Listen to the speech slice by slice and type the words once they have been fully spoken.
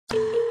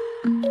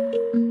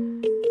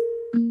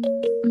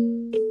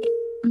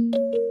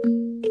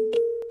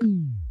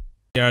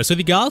there. So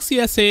the Galaxy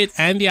S8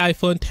 and the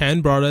iPhone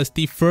X brought us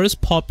the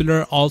first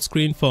popular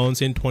all-screen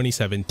phones in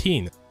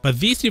 2017. But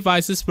these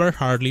devices were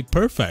hardly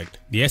perfect.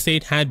 The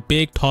S8 had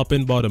big top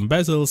and bottom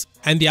bezels,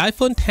 and the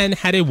iPhone X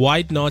had a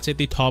wide notch at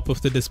the top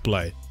of the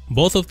display.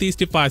 Both of these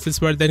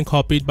devices were then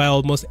copied by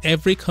almost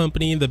every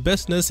company in the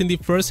business in the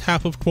first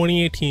half of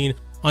 2018,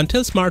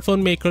 until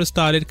smartphone makers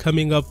started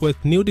coming up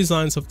with new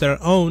designs of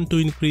their own to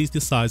increase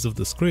the size of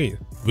the screen.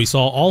 We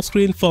saw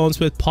all-screen phones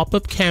with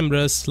pop-up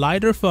cameras,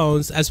 slider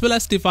phones, as well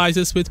as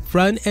devices with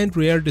front and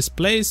rear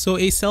displays, so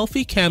a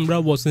selfie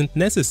camera wasn't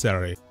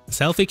necessary. A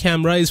selfie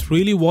camera is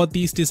really what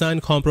these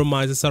design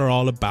compromises are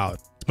all about.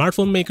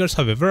 Smartphone makers,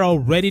 however, are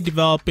already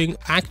developing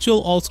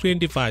actual all-screen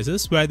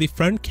devices where the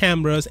front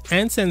cameras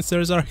and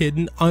sensors are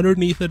hidden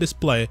underneath the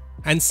display,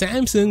 and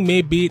Samsung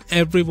may beat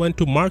everyone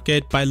to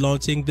market by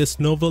launching this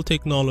novel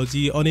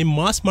technology on a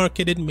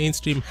mass-marketed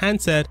mainstream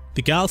handset,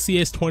 the Galaxy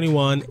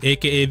S21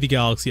 aka the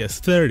Galaxy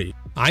S30.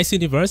 Ice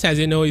Universe, as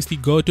you know, is the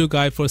go-to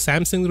guy for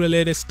Samsung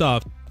related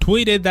stuff,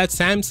 tweeted that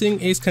Samsung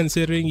is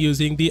considering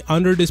using the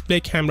under-display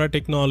camera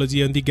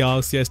technology on the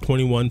Galaxy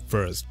S21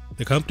 first.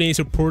 The company is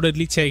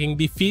reportedly checking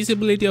the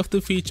feasibility of the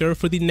feature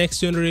for the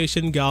next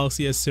generation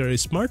Galaxy S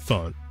series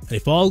smartphone. And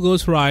if all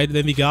goes right,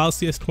 then the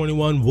Galaxy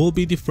S21 will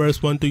be the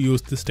first one to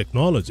use this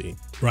technology.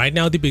 Right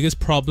now, the biggest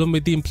problem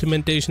with the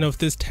implementation of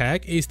this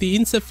tech is the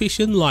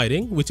insufficient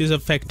lighting, which is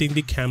affecting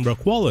the camera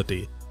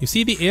quality. You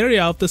see, the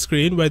area of the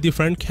screen where the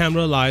front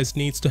camera lies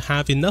needs to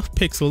have enough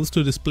pixels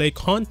to display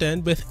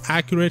content with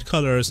accurate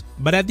colors,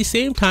 but at the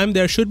same time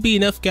there should be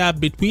enough gap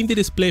between the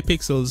display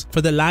pixels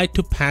for the light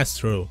to pass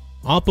through.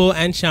 Oppo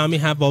and Xiaomi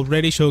have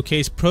already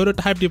showcased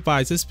prototype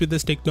devices with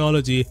this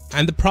technology,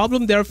 and the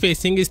problem they are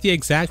facing is the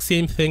exact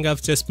same thing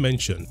I've just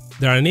mentioned.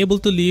 They are unable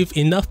to leave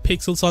enough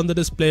pixels on the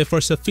display for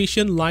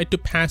sufficient light to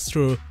pass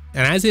through,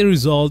 and as a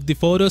result, the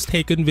photos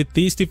taken with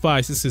these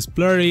devices is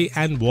blurry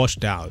and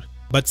washed out.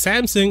 But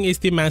Samsung is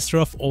the master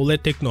of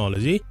OLED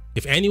technology.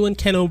 If anyone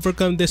can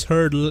overcome this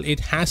hurdle, it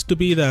has to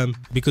be them,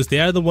 because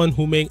they are the one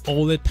who make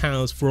OLED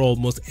panels for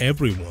almost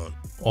everyone.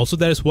 Also,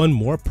 there is one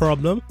more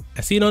problem.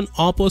 As seen on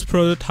Oppo's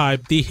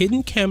prototype, the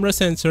hidden camera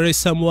sensor is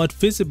somewhat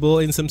visible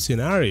in some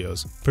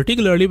scenarios,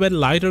 particularly when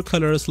lighter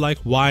colors like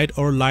white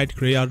or light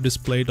gray are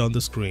displayed on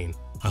the screen.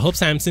 I hope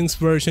Samsung's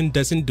version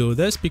doesn't do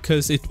this,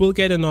 because it will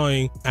get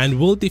annoying and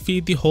will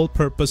defeat the whole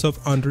purpose of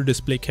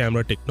under-display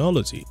camera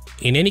technology.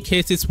 In any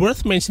case, it's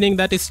worth mentioning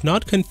that it's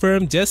not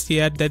confirmed just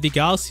yet that the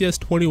Galaxy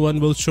S21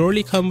 will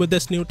surely come with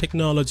this new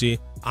technology.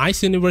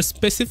 Ice Universe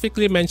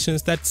specifically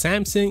mentions that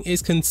Samsung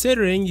is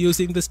considering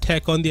using this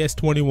tech on the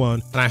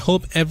S21, and I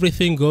hope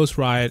everything goes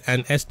right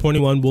and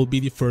S21 will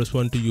be the first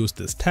one to use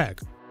this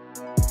tech.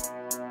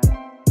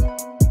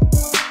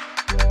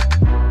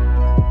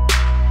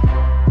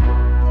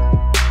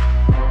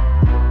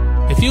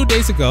 A few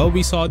days ago,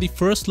 we saw the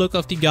first look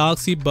of the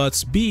Galaxy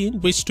Buds Bean,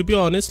 which to be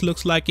honest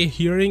looks like a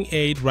hearing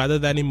aid rather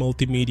than a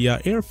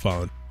multimedia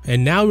earphone.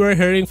 And now we're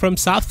hearing from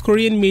South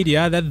Korean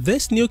media that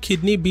this new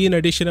kidney bean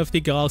edition of the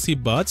Galaxy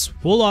Buds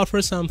will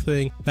offer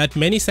something that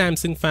many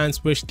Samsung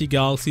fans wish the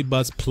Galaxy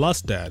Buds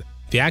Plus did: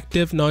 the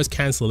active noise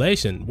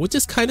cancellation, which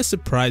is kinda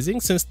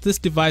surprising since this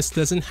device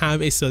doesn't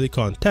have a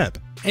silicone tip.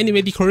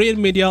 Anyway, the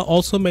Korean media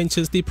also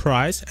mentions the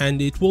price,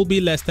 and it will be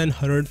less than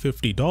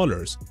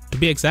 $150. To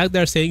be exact,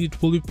 they're saying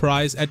it will be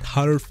priced at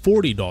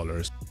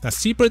 $140.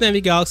 That's cheaper than the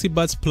Galaxy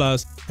Buds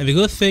Plus, and the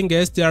good thing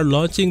is they are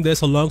launching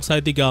this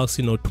alongside the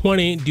Galaxy Note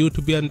 20, due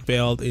to be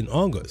unveiled in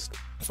August.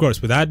 Of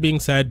course, with that being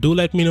said, do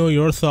let me know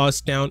your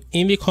thoughts down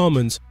in the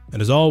comments,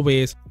 and as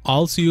always,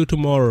 I'll see you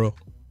tomorrow.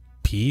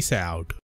 Peace out.